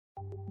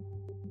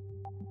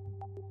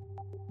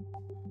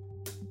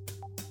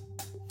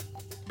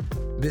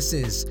This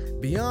is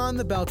Beyond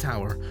the Bell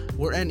Tower,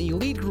 where an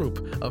elite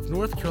group of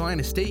North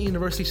Carolina State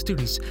University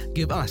students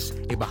give us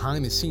a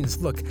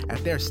behind-the-scenes look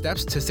at their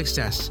steps to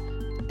success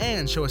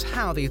and show us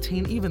how they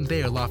attain even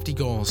their lofty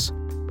goals.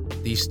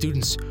 These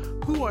students,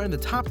 who are in the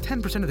top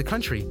 10% of the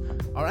country,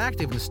 are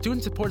active in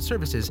Student Support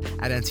Services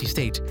at NC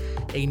State,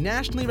 a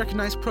nationally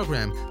recognized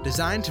program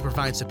designed to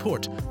provide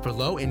support for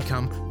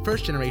low-income,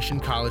 first-generation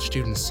college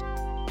students.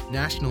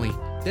 Nationally,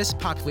 this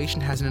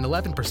population has an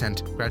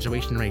 11%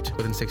 graduation rate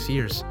within 6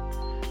 years.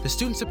 The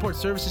Student Support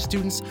Services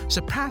students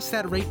surpass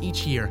that rate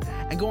each year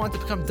and go on to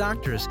become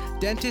doctors,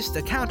 dentists,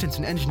 accountants,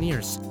 and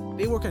engineers.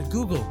 They work at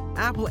Google,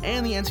 Apple,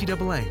 and the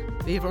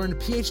NCAA. They have earned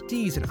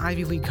PhDs in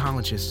Ivy League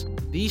colleges.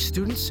 These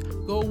students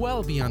go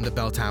well beyond the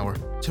bell tower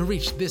to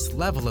reach this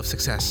level of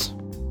success.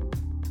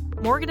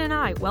 Morgan and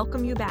I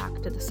welcome you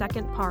back to the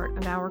second part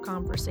of our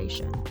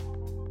conversation.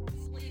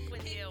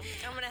 With you.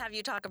 I'm going to have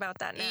you talk about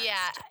that next.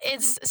 Yeah,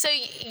 it's so,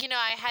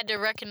 I had to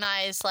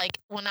recognize, like,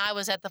 when I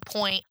was at the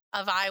point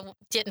of I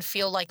didn't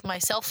feel like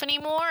myself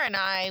anymore and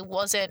I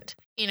wasn't,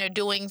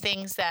 doing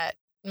things that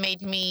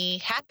made me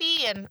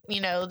happy and,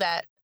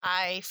 that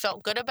I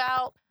felt good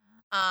about.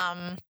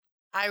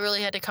 I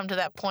really had to come to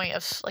that point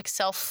of, like,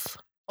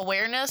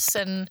 self-awareness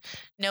and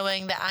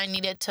knowing that I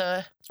needed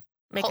to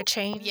make a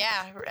change.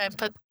 Yeah, and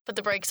put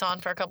the brakes on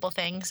for a couple of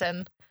things.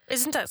 And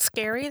isn't that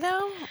scary,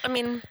 though? I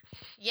mean,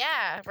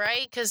 yeah,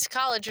 right? Because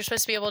college, you're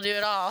supposed to be able to do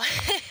it all.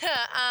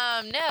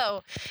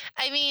 No.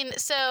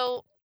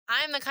 So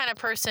I'm the kind of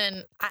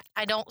person,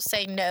 I don't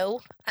say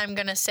no. I'm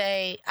going to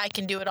say I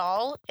can do it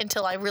all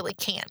until I really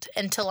can't,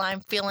 until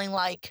I'm feeling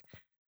like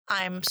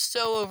I'm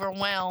so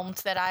overwhelmed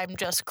that I'm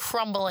just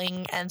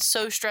crumbling and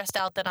so stressed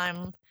out that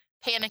I'm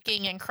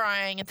panicking and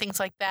crying and things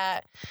like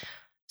that.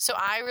 So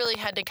I really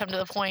had to come to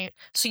the point.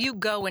 So you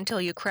go until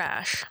you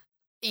crash.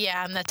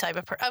 Yeah, I'm that type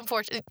of person.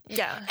 Unfortunately.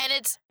 Yeah. And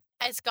it's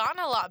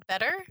gotten a lot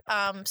better.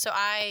 So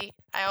I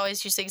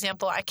always use the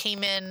example. I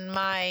came in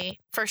my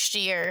first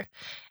year,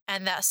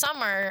 and that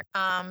summer,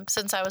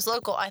 since I was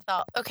local, I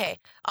thought, okay,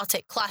 I'll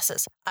take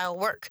classes. I'll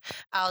work.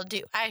 I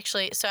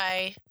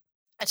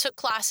took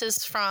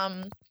classes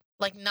from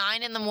like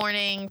 9 in the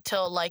morning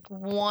till like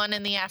 1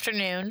 in the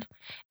afternoon.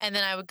 And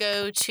then I would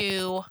go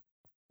to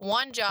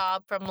one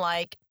job from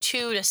like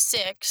 2 to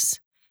 6.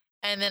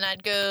 And then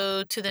I'd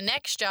go to the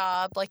next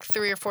job like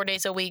 3 or 4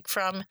 days a week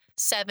from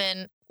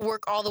 7,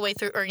 work all the way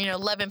through, or,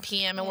 11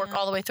 p.m. and work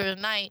all the way through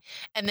the night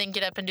and then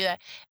get up and do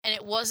that. And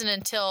it wasn't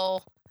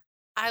until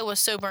I was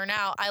so burnt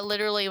out, I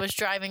literally was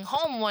driving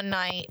home one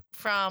night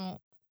from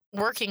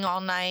working all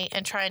night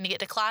and trying to get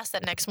to class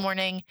that next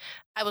morning.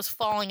 I was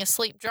falling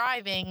asleep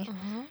driving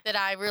that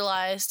I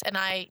realized, and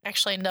I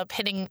actually ended up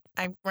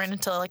I ran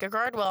into like a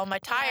guardrail on my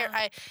tire.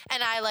 Yeah.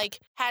 I like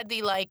had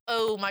the like,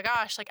 oh my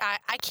gosh, like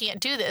I can't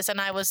do this. And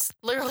I was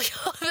literally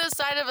on the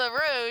side of the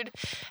road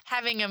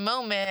having a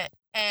moment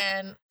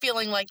and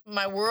feeling like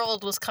my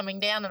world was coming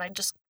down and I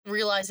just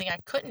realizing I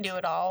couldn't do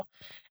it all.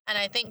 And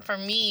I think for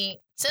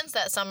me, since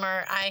that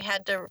summer, I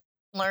had to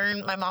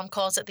learn, my mom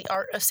calls it the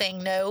art of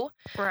saying no.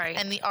 Right.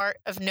 And the art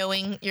of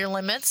knowing your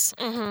limits.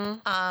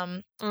 So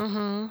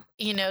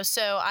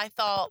I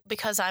thought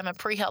because I'm a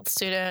pre-health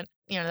student,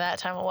 that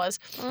time it was,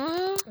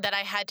 that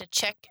I had to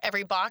check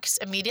every box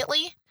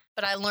immediately.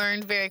 But I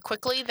learned very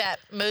quickly that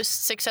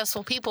most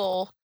successful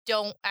people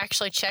don't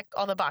actually check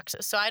all the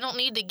boxes. So I don't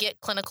need to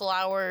get clinical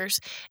hours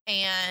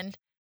and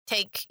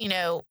take,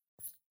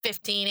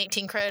 15,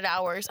 18 credit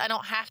hours. I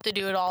don't have to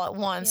do it all at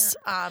once.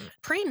 Yeah.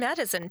 Pre-med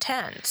is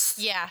intense.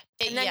 Yeah.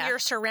 And then you're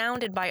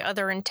surrounded by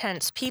other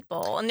intense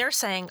people, and they're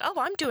saying, oh,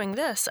 I'm doing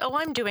this. Oh,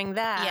 I'm doing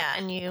that.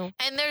 Yeah.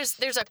 And there's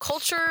a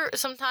culture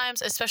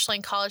sometimes, especially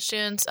in college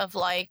students, of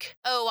like,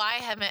 oh, I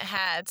haven't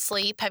had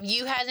sleep. Have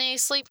you had any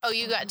sleep? Oh,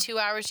 you got 2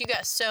 hours. You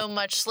got so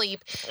much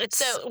sleep.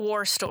 It's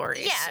war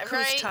stories. Yeah, Who's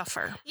right?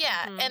 tougher?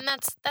 Yeah, and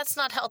that's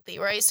not healthy,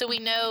 right? So we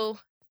know,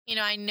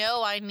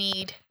 I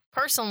need...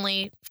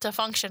 Personally, to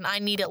function, I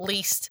need at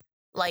least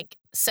like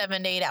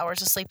 7 to 8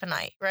 hours of sleep a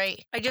night,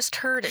 right? I just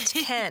heard it's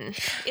 10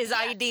 is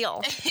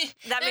ideal.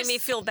 That made me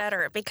feel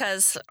better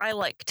because I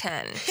like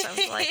 10. So I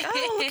was like,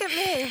 oh, look at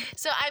me.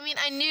 So,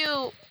 I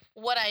knew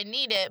what I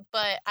needed,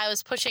 but I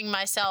was pushing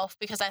myself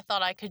because I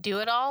thought I could do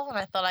it all and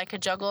I thought I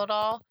could juggle it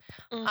all.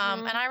 And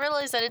I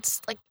realized that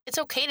it's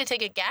okay to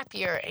take a gap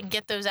year and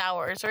get those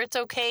hours, or it's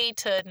okay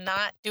to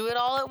not do it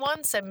all at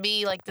once and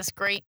be like this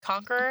great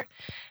conqueror.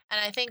 And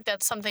I think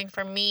that's something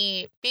for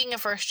me, being a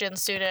first-gen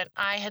student,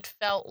 I had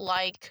felt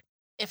like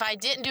if I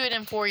didn't do it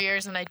in 4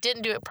 years and I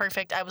didn't do it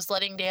perfect, I was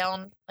letting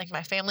down like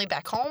my family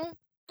back home.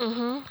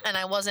 And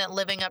I wasn't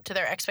living up to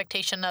their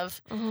expectation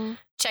of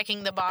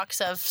checking the box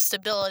of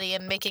stability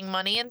and making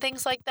money and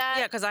things like that.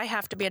 Yeah, because I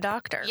have to to.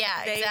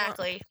 Yeah,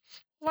 exactly.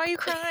 Why are you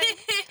crying? What are you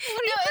it's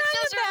crying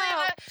just about?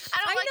 really, I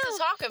don't like to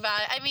talk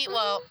about it.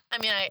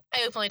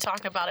 I openly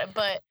talk about it,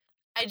 but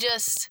I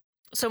just...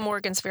 So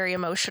Morgan's very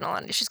emotional,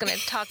 and she's going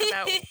to talk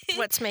about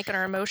what's making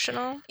her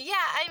emotional. Yeah,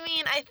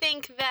 I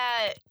think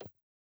that,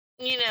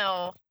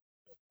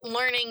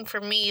 learning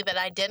for me that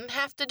I didn't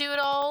have to do it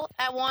all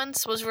at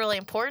once was really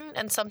important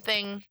and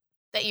something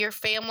that your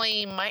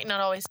family might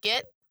not always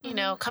get. You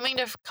know, coming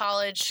to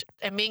college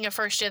and being a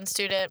first-gen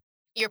student,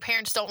 your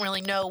parents don't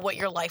really know what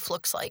your life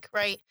looks like,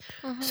 right?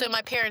 So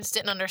my parents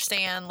didn't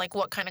understand, like,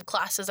 what kind of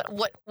classes,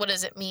 what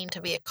does it mean to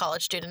be a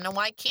college student, and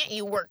why can't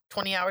you work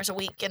 20 hours a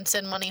week and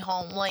send money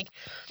home? Like,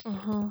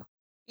 Yeah,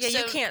 you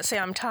so- can't say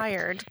I'm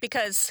tired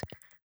because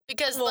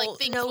like,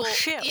 things no will,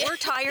 shit, yeah. we're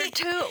tired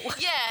too.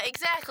 Yeah,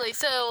 exactly.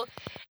 So,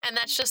 and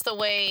that's just the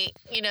way,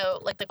 you know,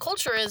 like, the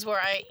culture is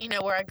where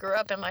I grew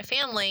up in my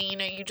family. You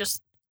know, you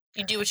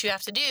do what you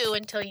have to do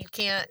until you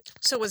can't.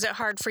 So was it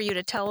hard for you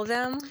to tell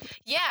them?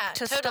 Yeah,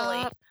 To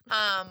totally. stop?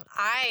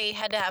 I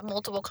had to have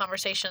multiple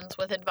conversations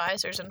with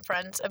advisors and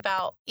friends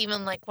about,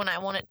 even like when I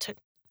wanted to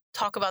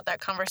talk about that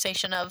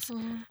conversation of,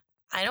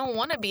 I don't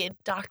want to be a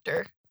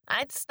doctor.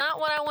 It's not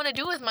what I want to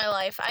do with my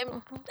life.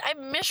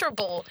 I'm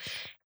miserable.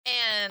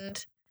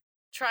 And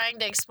trying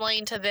to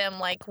explain to them,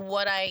 like,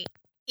 what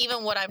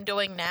I'm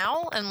doing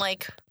now and,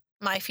 like,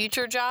 my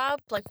future job,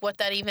 like, what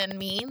that even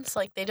means.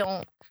 Like, they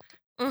don't,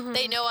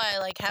 they know I,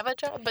 like, have a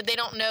job, but they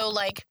don't know,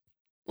 like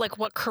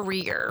what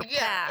career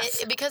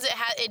path. because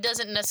it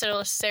doesn't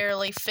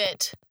necessarily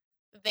fit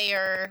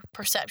their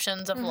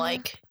perceptions of,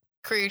 like,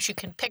 careers you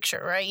can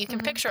picture, right? You can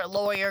picture a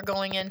lawyer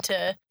going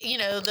into, you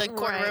know, the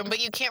courtroom,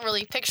 but you can't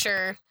really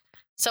picture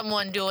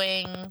someone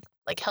doing,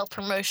 like, health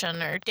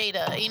promotion or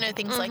data, you know,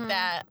 things like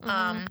that.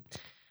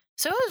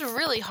 So it was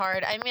really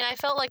hard. I mean, I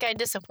felt like I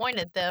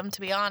disappointed them,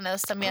 to be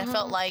honest. I mean, I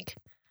felt like,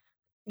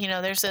 you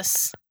know, there's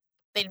this,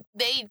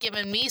 they'd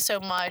given me so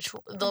much.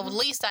 The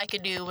least I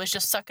could do was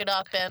just suck it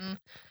up and,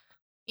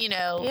 you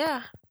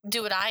know,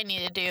 do what I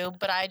need to do.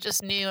 But I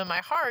just knew in my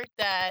heart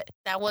that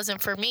that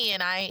wasn't for me.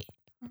 And I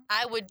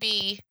would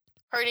be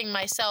hurting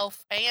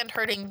myself and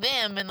hurting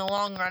them in the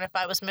long run if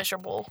I was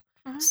miserable.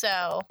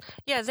 So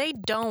Yeah, they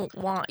don't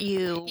want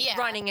you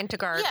running into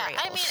guardrails. Yeah,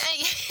 I mean,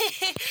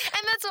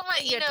 and that's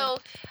what you know,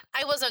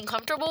 I was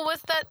uncomfortable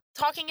with that,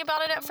 talking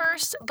about it at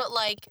first, but,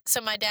 like, so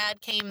my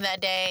dad came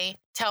that day,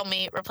 tell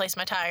me, replace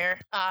my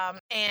tire,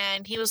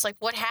 and he was like,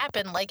 what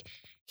happened? Like,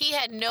 he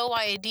had no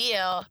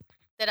idea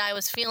that I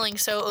was feeling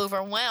so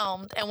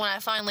overwhelmed. And when I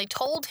finally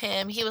told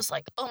him, he was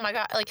like, oh my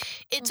God, like,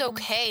 it's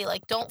okay.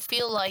 Like, don't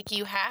feel like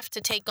you have to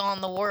take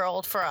on the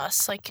world for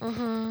us. Like,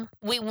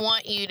 we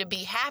want you to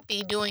be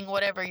happy doing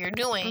whatever you're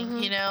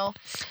doing, you know?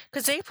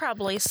 Because they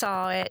probably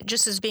saw it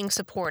just as being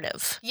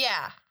supportive.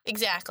 Yeah,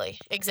 exactly.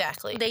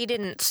 They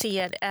didn't see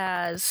it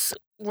as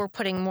we're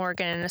putting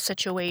Morgan in a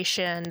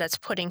situation that's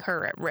putting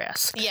her at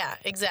risk. Yeah,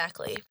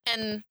 exactly.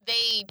 And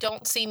they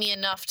don't see me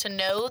enough to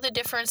know the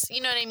difference.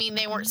 You know what I mean?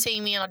 They weren't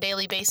seeing me on a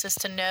daily basis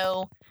to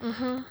know.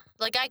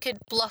 Like, I could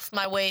bluff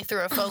my way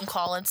through a phone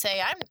call and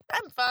say,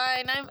 I'm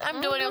fine.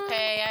 I'm doing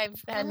okay.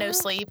 I've had no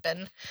sleep,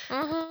 and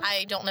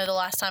I don't know the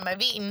last time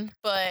I've eaten,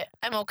 but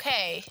I'm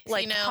okay.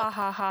 Like, you know? ha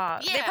ha ha.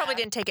 Yeah. They probably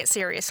didn't take it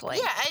seriously.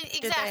 Yeah,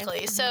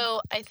 exactly.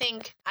 So I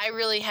think I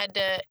really had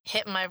to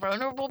hit my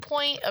vulnerable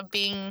point of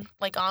being,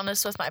 like,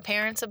 honest with my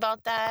parents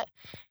about that.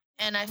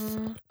 And I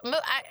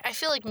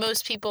feel like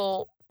most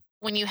people,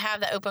 when you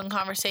have that open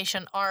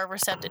conversation, are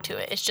receptive to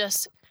it. It's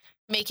just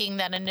making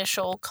that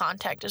initial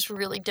contact is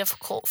really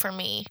difficult for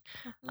me,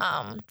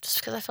 just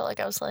because I felt like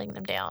I was letting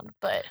them down.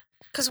 But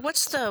because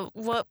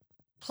what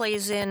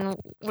plays in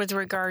with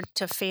regard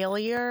to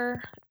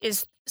failure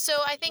is. So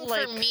I think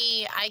for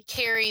me, I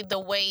carry the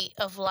weight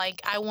of,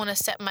 like, I want to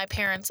set my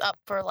parents up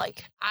for,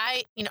 like,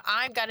 I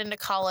got into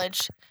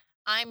college,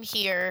 I'm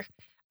here,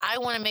 I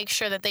want to make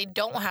sure that they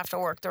don't have to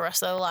work the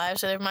rest of their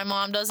lives, or that my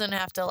mom doesn't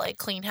have to, like,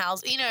 clean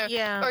house, you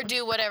know, or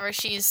do whatever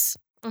she's,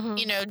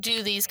 you know,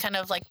 do these kind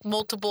of, like,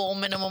 multiple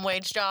minimum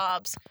wage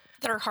jobs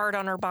that are hard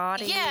on her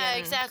body. Yeah,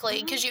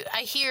 exactly. Because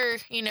I hear,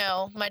 you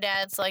know, my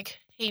dad's, like,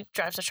 he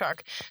drives a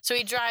truck. So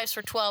he drives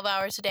for 12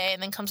 hours a day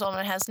and then comes home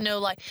and has no,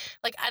 like,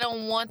 I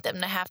don't want them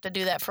to have to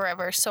do that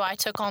forever. So I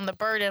took on the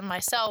burden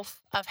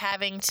myself of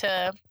having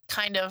to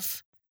kind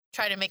of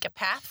try to make a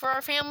path for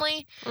our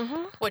family,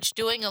 which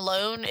doing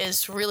alone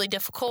is really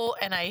difficult.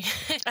 And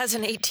as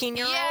an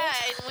 18-year-old? Yeah,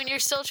 and when you're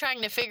still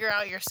trying to figure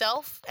out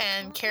yourself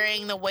and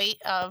carrying the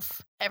weight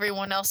of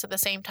everyone else at the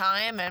same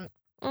time. And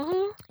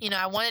you know,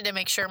 I wanted to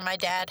make sure my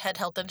dad had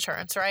health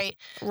insurance, right?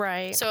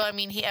 Right. So, I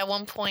mean, he, at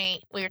one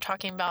point we were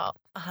talking about,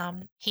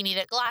 he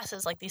needed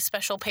glasses, like these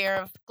special pair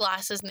of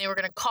glasses, and they were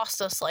going to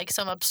cost us, like,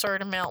 some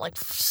absurd amount, like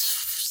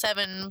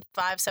 $700,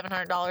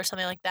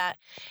 something like that.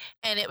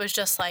 And it was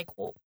just like,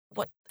 well,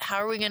 how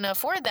are we going to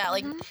afford that?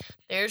 Like,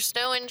 there's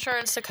no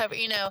insurance to cover,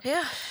 you know?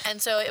 Yeah.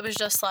 And so it was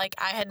just like,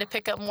 I had to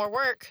pick up more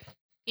work,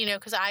 you know,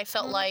 because I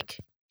felt like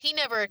he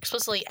never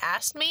explicitly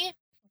asked me,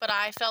 but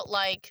I felt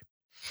like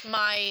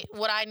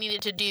what I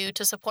needed to do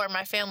to support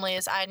my family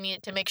is I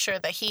needed to make sure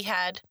that he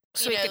had,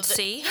 so he could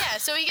see. Yeah,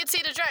 so he could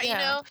see the drive, you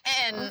know,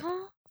 and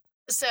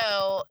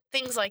so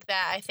things like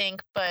that, I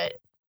think. But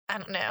I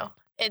don't know.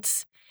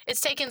 It's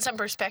taken some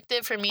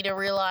perspective for me to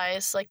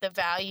realize, like, the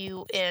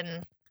value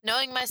in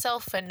knowing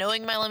myself and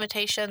knowing my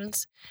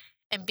limitations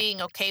and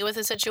being okay with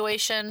the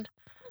situation.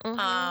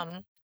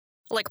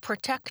 Like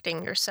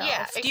protecting yourself.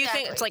 Yeah, exactly. Do you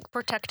think it's like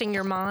protecting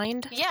your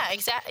mind? Yeah,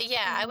 exactly.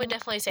 Yeah, I would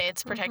definitely say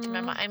it's protecting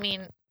my mind. I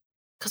mean,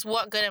 because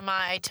what good am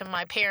I to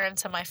my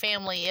parents and my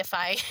family if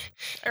I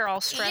Or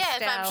all stressed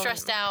out. if I'm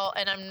stressed out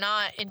and I'm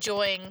not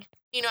enjoying,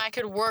 I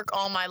could work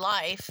all my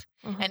life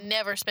Mhm. and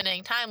never spend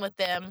any time with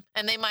them.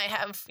 And they might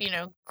have,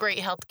 great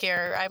health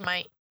care. I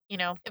might,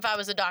 if I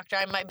was a doctor,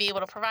 I might be able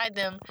to provide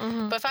them.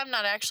 Mhm. But if I'm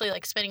not actually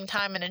like spending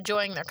time and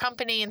enjoying their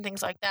company and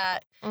things like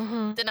that,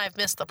 Mhm. then I've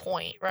missed the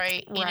point,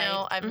 right?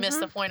 Right. I've missed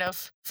the point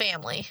of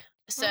family.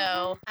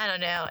 So I don't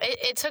know.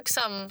 It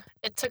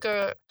took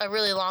a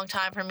really long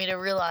time for me to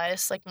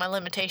realize like my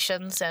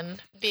limitations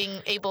and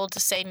being able to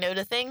say no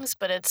to things,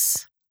 but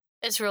it's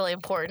really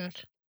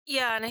important.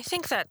 Yeah, and I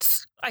think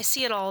I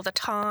see it all the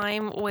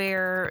time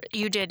where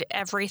you did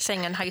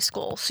everything in high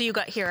school. So you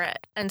got here at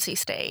NC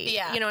State.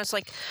 Yeah. It's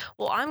like,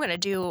 well, I'm going to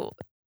do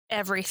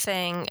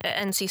everything at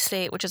NC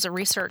State, which is a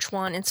Research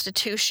One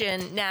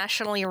institution,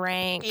 nationally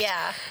ranked.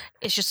 Yeah.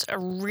 It's just a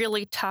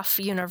really tough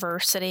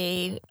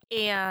university.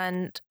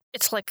 And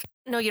it's like,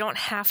 no, you don't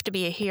have to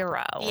be a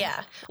hero.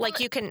 Yeah. Like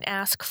you can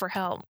ask for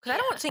help. 'Cause I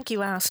Yeah. don't think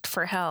you asked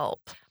for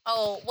help.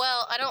 Oh,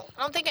 well, I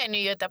don't think I knew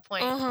you at that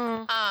point.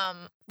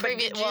 Mm-hmm.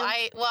 Previous, did well,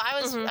 you?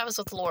 I was Mhm. I was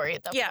with Lori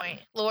at that Yeah.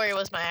 point. Lori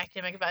was my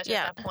academic advisor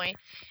Yeah. at that point.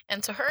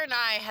 And so her and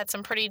I had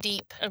some pretty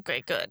deep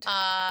Okay, good.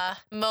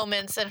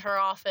 moments in her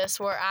office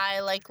where I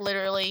like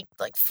literally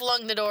like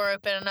flung the door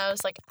open and I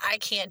was like, I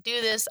can't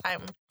do this.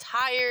 I'm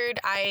tired.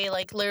 I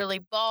like literally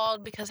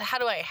bawled because how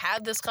do I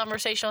have this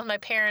conversation with my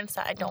parents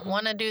that I don't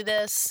want to do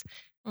this?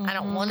 I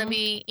don't want to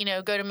be,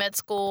 go to med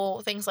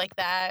school, things like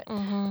that.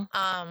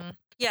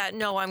 Yeah,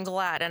 no, I'm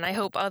glad, and I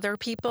hope other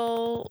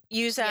people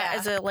use that Yeah.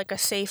 as a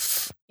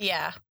safe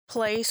Yeah.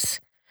 place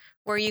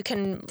where you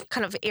can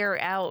kind of air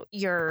out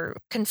your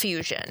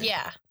confusion.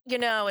 Yeah.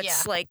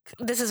 It's like,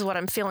 this is what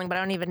I'm feeling, but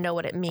I don't even know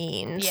what it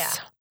means. Yeah.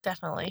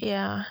 Definitely.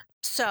 Yeah.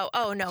 So,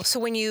 so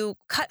when you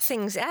cut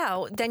things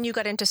out, then you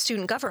got into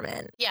student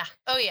government. Yeah.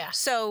 Oh, yeah.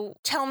 So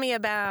tell me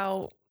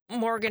about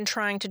Morgan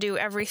trying to do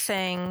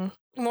everything,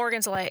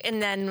 Morgan's life,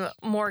 and then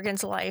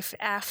Morgan's life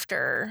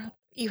after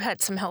you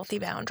had some healthy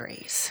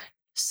boundaries.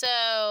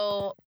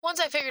 So once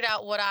I figured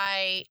out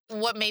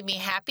what made me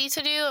happy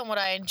to do and what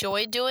I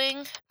enjoyed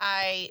doing,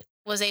 I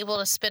was able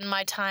to spend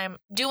my time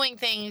doing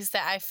things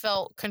that I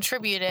felt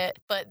contributed,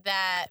 but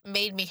that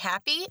made me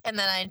happy and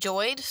that I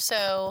enjoyed.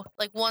 So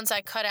like once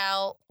I cut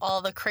out a lot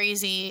of the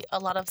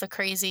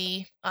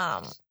crazy,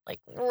 like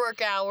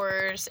work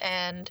hours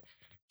and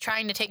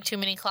trying to take too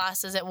many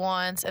classes at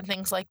once and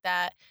things like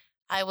that,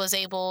 I was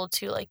able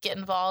to like get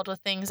involved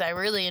with things I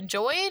really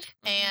enjoyed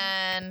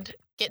and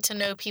get to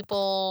know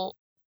people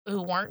who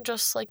weren't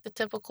just like the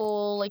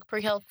typical like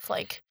pre-health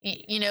like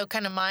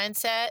kind of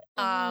mindset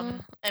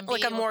and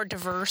like a more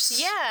diverse.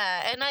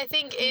 Yeah, and I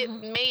think it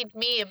made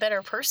me a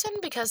better person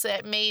because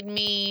it made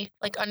me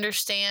like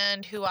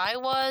understand who I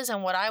was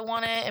and what I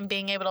wanted and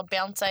being able to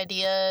bounce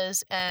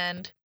ideas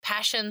and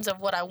passions of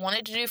what I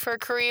wanted to do for a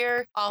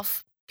career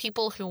off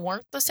people who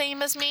weren't the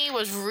same as me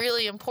was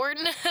really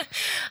important.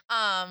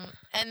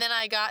 And then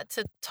I got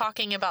to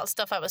talking about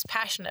stuff I was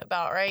passionate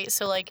about, right?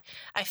 So like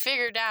I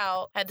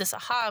had this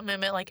aha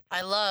moment, like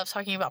I love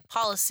talking about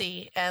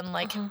policy and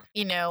like,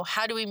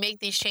 how do we make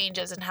these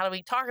changes and how do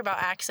we talk about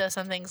access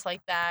and things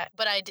like that.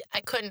 But I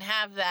couldn't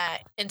have that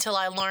until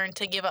I learned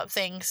to give up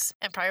things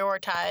and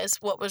prioritize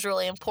what was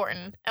really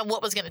important and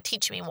what was going to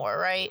teach me more,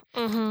 right?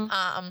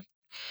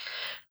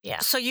 Yeah.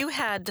 So you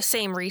had the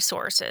same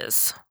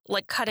resources,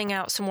 like cutting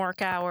out some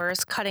work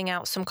hours, cutting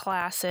out some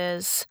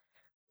classes.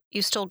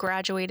 You still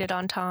graduated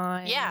on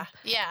time. Yeah.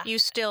 Yeah.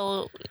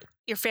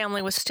 Your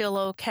family was still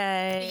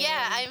okay.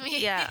 Yeah. I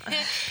mean, yeah.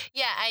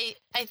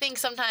 I think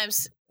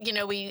sometimes,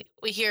 we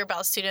hear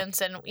about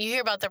students and you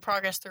hear about their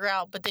progress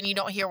throughout, but then you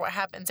don't hear what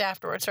happens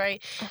afterwards,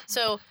 right?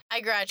 So I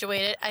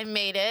graduated. I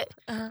made it.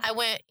 I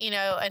went,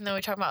 and then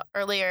we talked about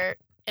earlier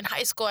in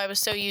high school, I was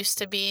so used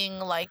to being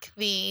like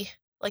the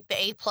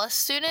A+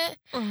 student,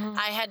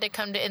 I had to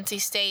come to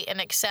NC State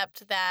and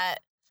accept that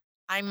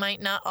I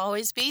might not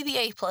always be the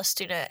A+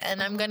 student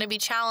and I'm going to be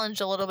challenged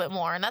a little bit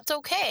more. And that's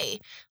okay.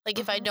 Like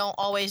if I don't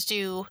always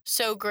do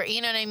so great, you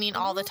know what I mean?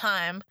 All the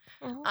time.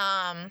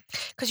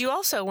 Because you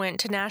also went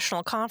to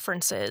national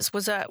conferences.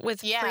 Was that with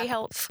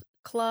Pre-Health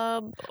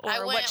Club?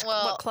 Or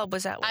what club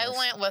was that with? I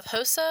went with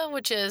HOSA,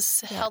 which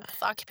is Health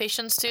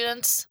Occupation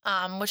Students,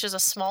 which is a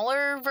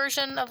smaller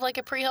version of like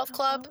a pre-health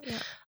club.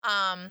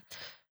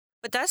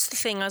 But that's the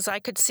thing, as I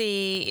could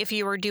see if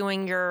you were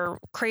doing your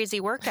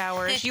crazy work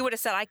hours, you would have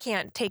said, I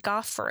can't take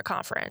off for a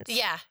conference.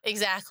 Yeah,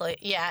 exactly.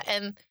 Yeah.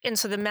 And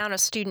so the amount of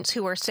students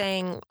who are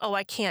saying, oh,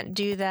 I can't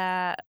do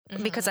that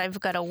because I've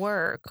got to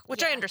work,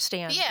 which I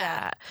understand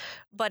that.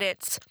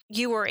 But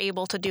you were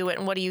able to do it.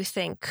 And what do you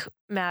think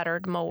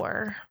mattered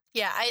more?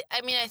 Yeah,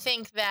 I mean, I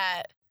think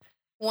that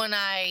when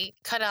I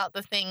cut out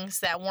the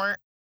things that weren't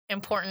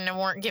important and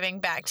weren't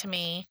giving back to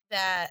me,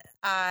 that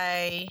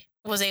I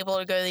was able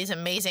to go to these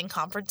amazing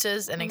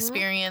conferences and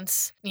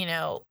experience,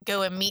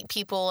 go and meet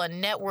people and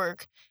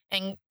network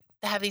and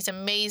have these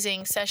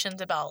amazing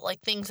sessions about like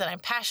things that I'm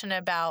passionate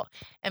about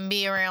and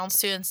be around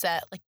students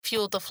that like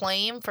fueled the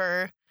flame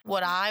for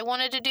what I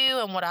wanted to do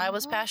and what I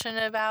was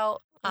passionate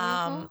about.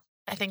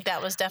 I I think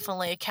that was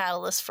definitely a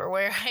catalyst for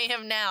where I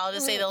am now, to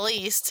say the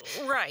least.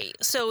 Right.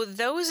 So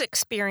those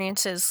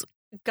experiences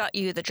got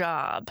you the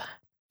job.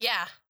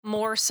 Yeah.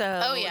 More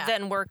so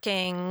than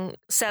working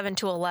 7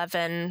 to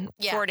 11,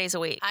 4 days a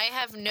week. I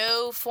have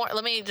no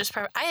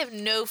I have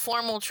no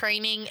formal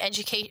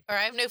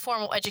I have no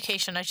formal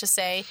education, I should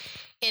say,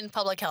 in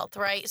public health,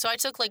 right? So I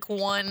took like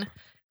one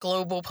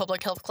global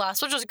public health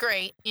class, which was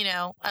great.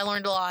 I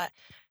learned a lot.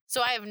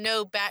 So I have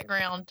no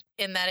background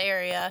in that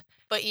area,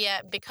 but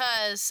yet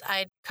because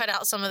I cut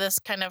out some of this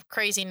kind of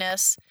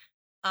craziness,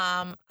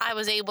 I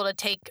was able to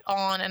take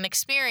on an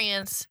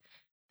experience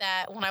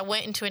that when I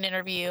went into an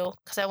interview,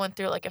 because I went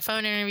through like a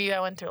phone interview, I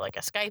went through like a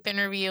Skype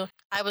interview,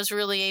 I was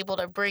really able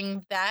to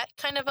bring that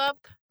kind of up,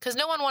 because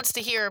no one wants to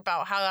hear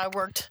about how I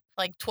worked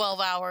like 12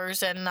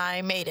 hours and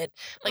I made it.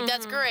 Like,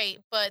 that's great,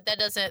 but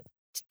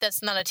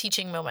that's not a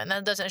teaching moment.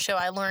 That doesn't show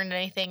I learned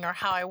anything or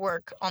how I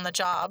work on the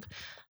job.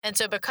 And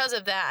so because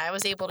of that, I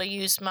was able to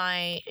use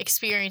my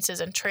experiences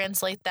and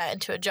translate that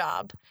into a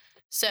job.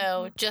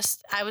 So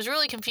I was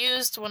really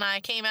confused when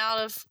I came out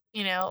of,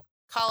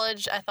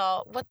 college. I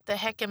thought, what the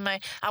heck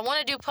I want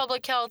to do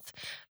public health,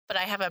 but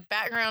I have a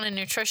background in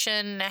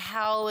nutrition.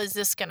 How is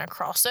this going to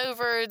cross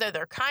over?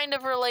 They're kind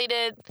of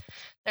related.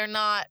 They're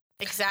not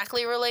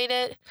exactly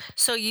related.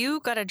 So you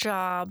got a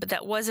job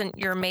that wasn't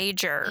your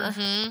major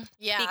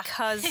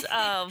because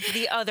of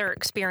the other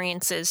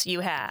experiences you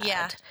had.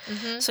 Yeah.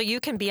 So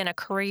you can be in a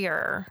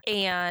career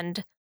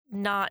and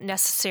not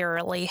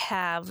necessarily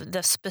have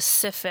the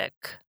specific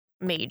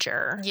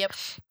major. Yep.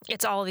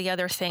 It's all the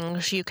other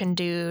things you can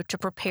do to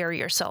prepare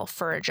yourself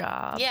for a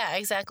job. Yeah,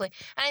 exactly.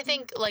 And I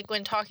think like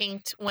when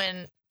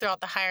throughout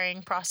the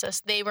hiring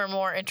process, they were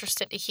more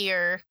interested to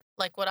hear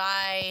like what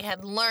I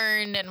had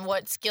learned and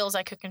what skills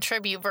I could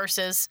contribute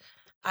versus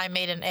I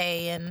made an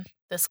A in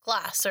this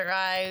class or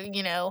I,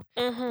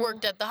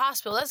 worked at the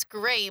hospital. That's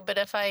great, but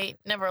if I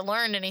never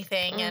learned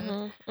anything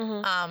and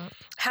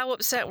how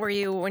upset were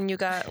you when you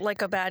got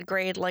like a bad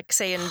grade, like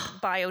say in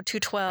Bio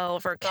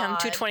 212 or Chem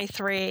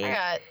 223?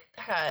 I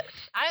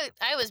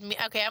was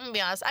okay. I'm gonna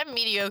be honest. I'm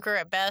mediocre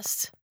at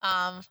best.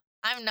 I'm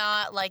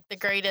not like the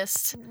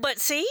greatest. But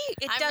see,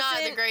 I'm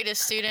not the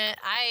greatest student.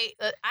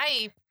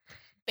 I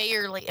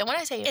barely, and when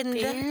I say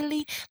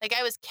barely, like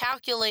I was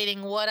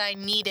calculating what I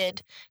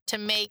needed to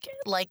make,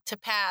 like to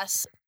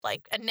pass,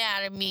 like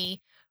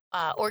anatomy,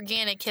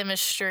 organic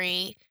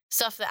chemistry,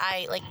 stuff that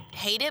I like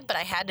hated, but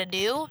I had to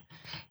do.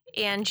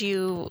 And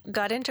you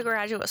got into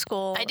graduate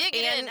school. I did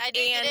get in.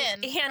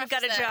 And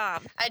got a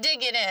job. I did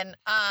get in.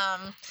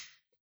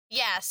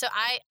 Yeah. So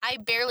I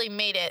barely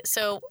made it.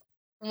 So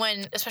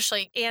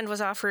and was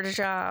offered a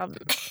job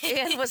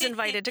and was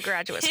invited to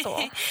graduate school.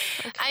 Okay.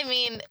 I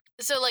mean,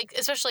 so like,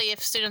 especially if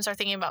students are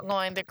thinking about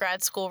going the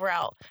grad school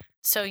route.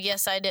 So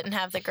yes, I didn't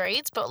have the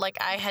grades, but like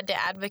I had to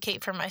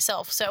advocate for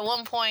myself. So at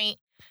one point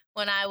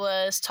when I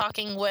was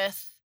talking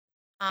with,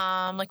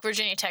 like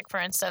Virginia Tech, for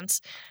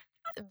instance,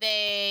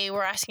 they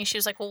were asking, she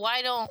was like, well,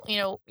 why don't,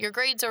 your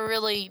grades are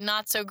really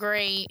not so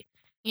great.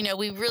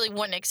 We really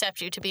wouldn't accept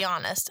you, to be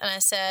honest. And I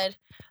said,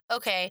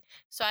 okay.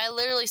 So I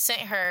literally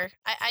sent her,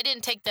 I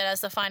didn't take that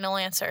as the final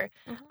answer.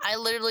 I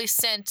literally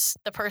sent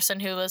the person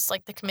who was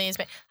like the committee's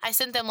mate, I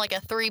sent them like a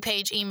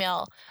 3-page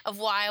email of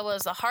why I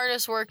was the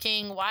hardest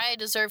working, why I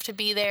deserve to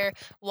be there,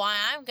 why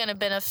I'm going to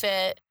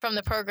benefit from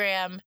the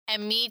program.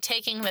 And me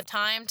taking the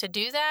time to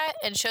do that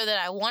and show that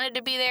I wanted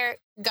to be there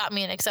got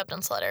me an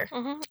acceptance letter.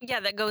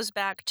 Yeah, that goes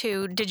back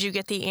to, did you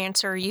get the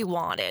answer you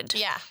wanted?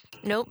 Yeah.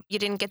 Nope, you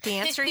didn't get the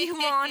answer you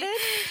wanted.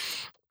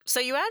 So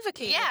you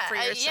advocated for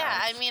yourself. Yeah,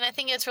 I mean, I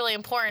think it's really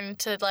important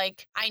to,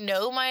 like, I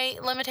know my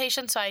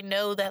limitations, so I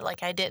know that,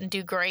 like, I didn't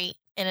do great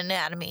in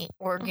anatomy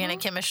or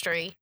organic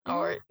chemistry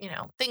or,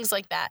 things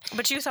like that.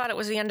 But you thought it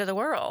was the end of the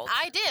world.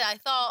 I did. I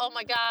thought, oh,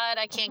 my God,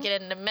 I can't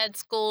get into med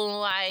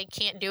school. I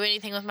can't do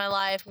anything with my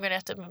life. I'm going to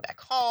have to move back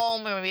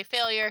home. I'm going to be a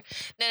failure.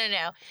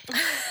 No.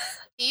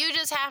 You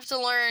just have to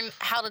learn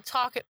how to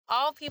talk.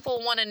 All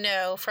people want to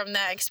know from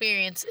that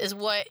experience is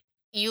what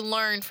you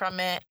learned from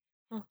it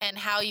and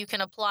how you can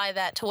apply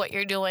that to what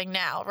you're doing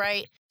now,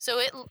 right? So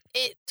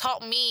it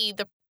taught me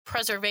the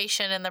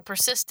preservation and the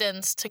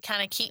persistence to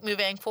kind of keep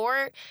moving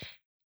forward.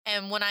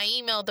 And when I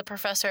emailed the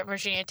professor at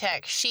Virginia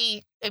Tech,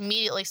 she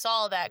immediately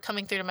saw that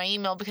coming through to my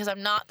email, because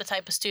I'm not the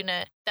type of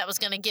student that was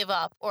going to give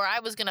up, or I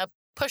was going to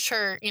push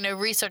her,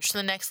 research to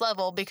the next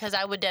level, because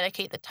I would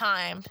dedicate the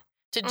time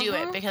to do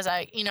it, because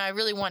I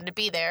really wanted to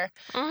be there.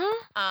 So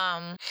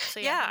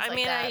I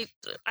mean,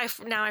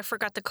 I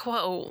forgot the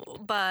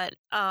quote, but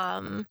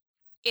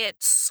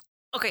it's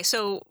okay.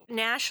 So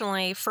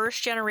nationally,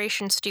 first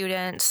generation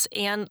students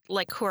and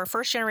like who are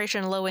first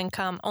generation low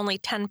income, only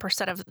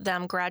 10% of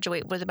them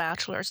graduate with a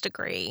bachelor's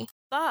degree.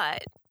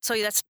 But so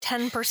that's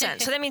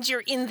 10%. So that means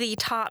you're in the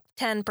top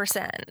 10%.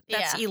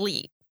 That's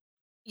elite.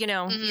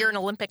 You're an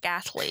Olympic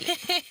athlete.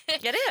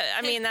 It is.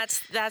 I mean,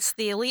 that's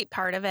the elite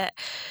part of it.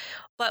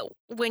 But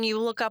when you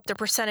look up the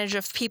percentage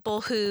of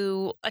people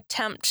who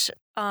attempt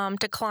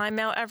to climb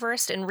Mount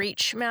Everest and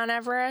reach Mount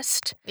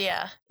Everest,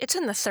 it's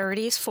in the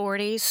 30s,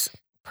 40s.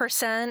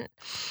 percent.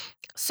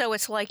 So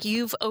it's like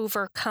you've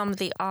overcome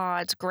the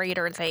odds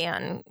greater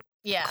than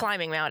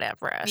climbing Mount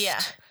Everest. Yeah.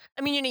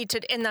 I mean, you need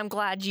to, and I'm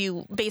glad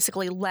you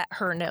basically let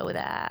her know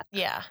that.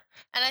 Yeah.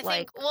 And I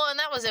think, and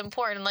that was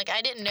important. Like,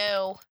 I didn't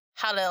know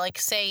how to, like,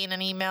 say in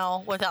an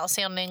email without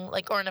sounding,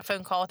 like, or in a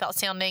phone call without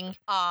sounding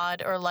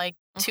odd, or, like,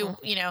 to,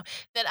 you know,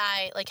 that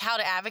I, like, how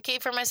to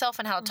advocate for myself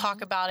and how to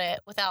talk about it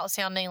without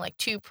sounding, like,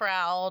 too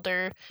proud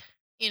or,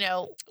 you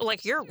know,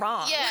 like you're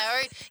wrong. Yeah,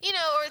 or, you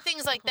know, or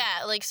things like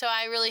that. Like, so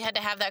I really had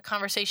to have that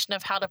conversation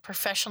of how to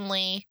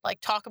professionally,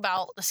 like, talk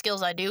about the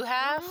skills I do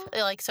have.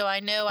 Like, so I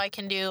know I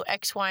can do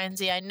X, Y, and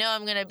Z. I know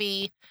I'm going to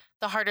be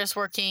the hardest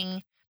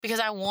working because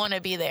I want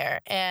to be there.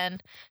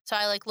 And so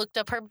I, like, looked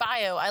up her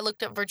bio. I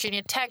looked up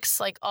Virginia Tech's,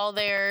 like, all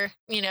their,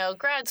 you know,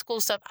 grad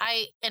school stuff.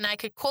 I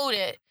could quote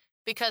it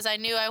because I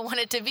knew I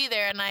wanted to be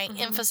there. And I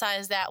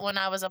emphasized that when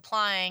I was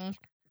applying,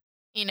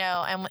 you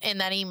know, and in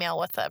that email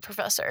with the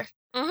professor.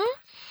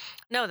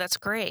 No, that's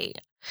great.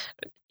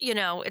 You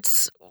know,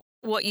 it's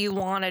what you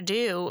want to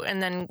do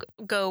and then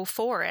go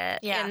for it.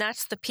 Yeah. And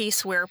that's the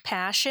piece where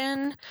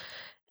passion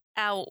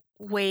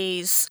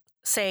outweighs,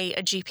 say,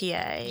 a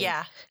GPA.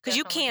 Yeah. Because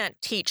you can't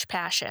teach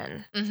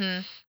passion.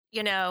 Mm-hmm.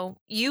 You know,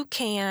 you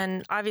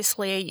can,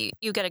 obviously,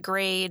 you get a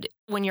grade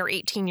when you're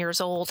 18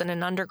 years old in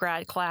an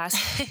undergrad class.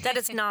 That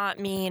does not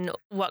mean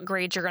what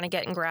grades you're going to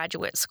get in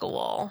graduate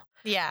school.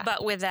 Yeah.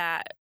 But with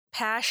that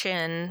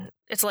passion,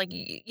 it's like,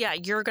 yeah,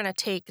 you're going to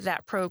take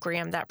that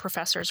program, that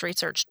professor's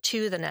research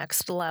to the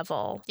next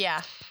level.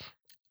 Yeah.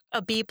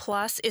 A B+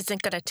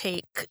 isn't going to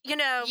take, you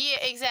know. Yeah,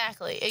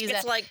 exactly.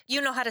 It's like,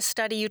 you know how to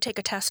study, you take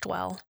a test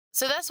well.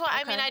 So that's why,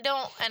 I mean, I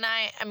don't, and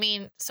I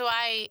mean, so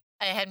I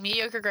had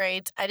mediocre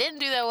grades. I didn't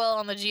do that well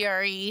on the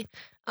GRE.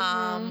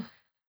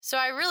 So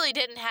I really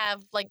didn't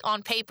have, like,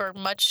 on paper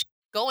much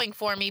going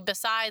for me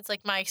besides,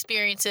 like, my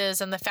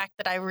experiences and the fact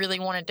that I really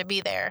wanted to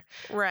be there.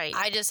 Right.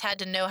 I just had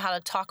to know how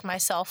to talk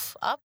myself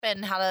up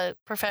and how to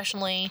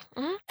professionally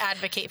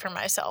advocate for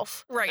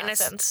myself. Right. In that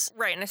sense.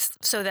 Right. And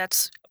so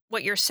that's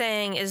what you're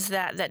saying is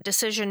that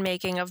decision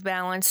making of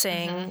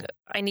balancing,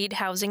 I need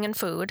housing and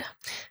food,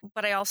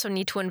 but I also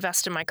need to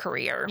invest in my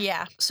career.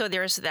 Yeah. So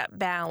there's that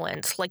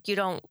balance. Like, you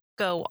don't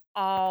go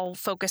all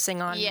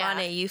focusing on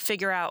money. You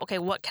figure out, okay,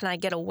 what can I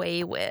get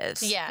away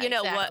with? Yeah, you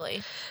know exactly.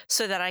 what,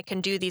 so that I can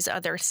do these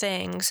other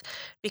things,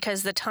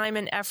 because the time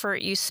and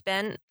effort you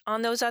spent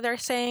on those other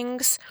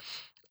things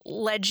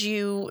led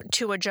you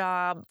to a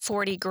job,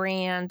 40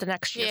 grand the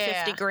next year,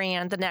 50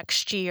 grand the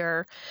next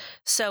year.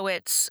 So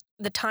it's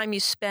the time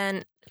you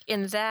spent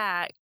in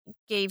that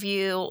gave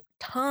you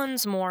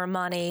tons more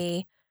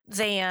money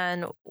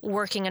than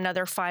working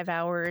another 5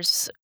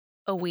 hours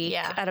a week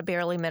at a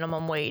barely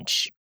minimum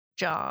wage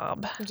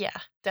job. Yeah,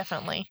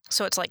 definitely.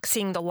 So it's like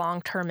seeing the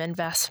long-term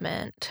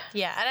investment.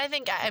 Yeah, and I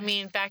think, I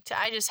mean, back to,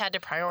 I just had to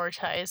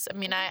prioritize. I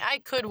mean, I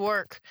could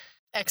work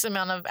X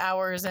amount of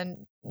hours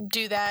and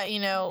do that, you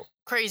know,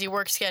 crazy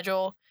work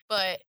schedule,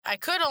 but I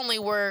could only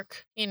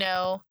work, you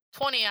know,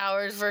 20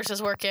 hours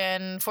versus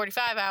working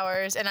 45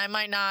 hours, and I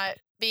might not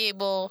be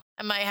able,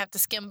 I might have to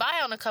skim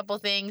by on a couple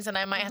things, and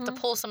I might have to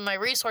pull some of my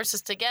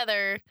resources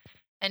together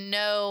and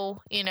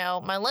know, you know,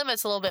 my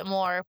limits a little bit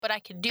more, but I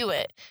could do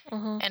it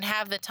and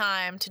have the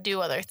time to do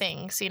other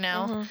things, you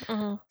know?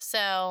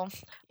 So,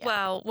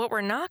 well, what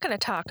we're not going to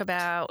talk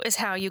about is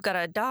how you got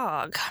a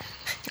dog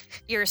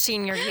your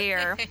senior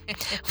year.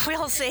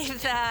 We'll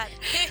save that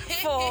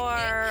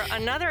for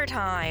another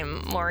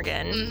time,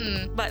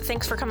 Morgan. But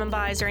thanks for coming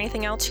by. Is there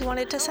anything else you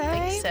wanted to say?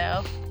 I think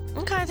so.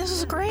 Okay, this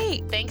was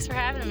great. Thanks for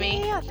having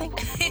me. Yeah,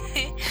 thanks.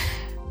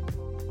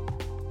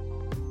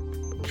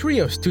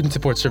 TRIO Student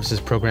Support Services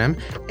Program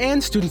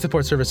and Student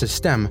Support Services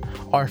STEM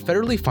are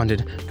federally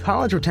funded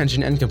college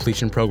retention and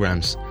completion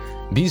programs.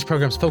 These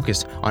programs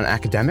focus on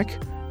academic,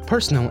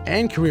 personal,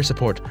 and career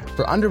support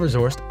for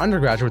under-resourced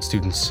undergraduate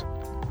students.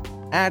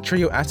 At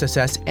TRIO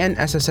SSS and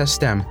SSS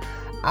STEM,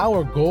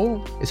 our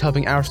goal is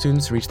helping our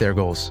students reach their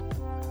goals.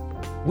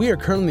 We are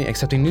currently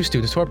accepting new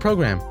students to our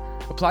program.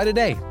 Apply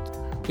today.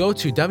 Go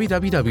to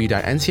www.ncsu.edu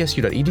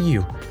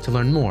to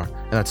learn more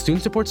about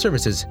student support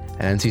services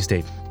at NC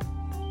State.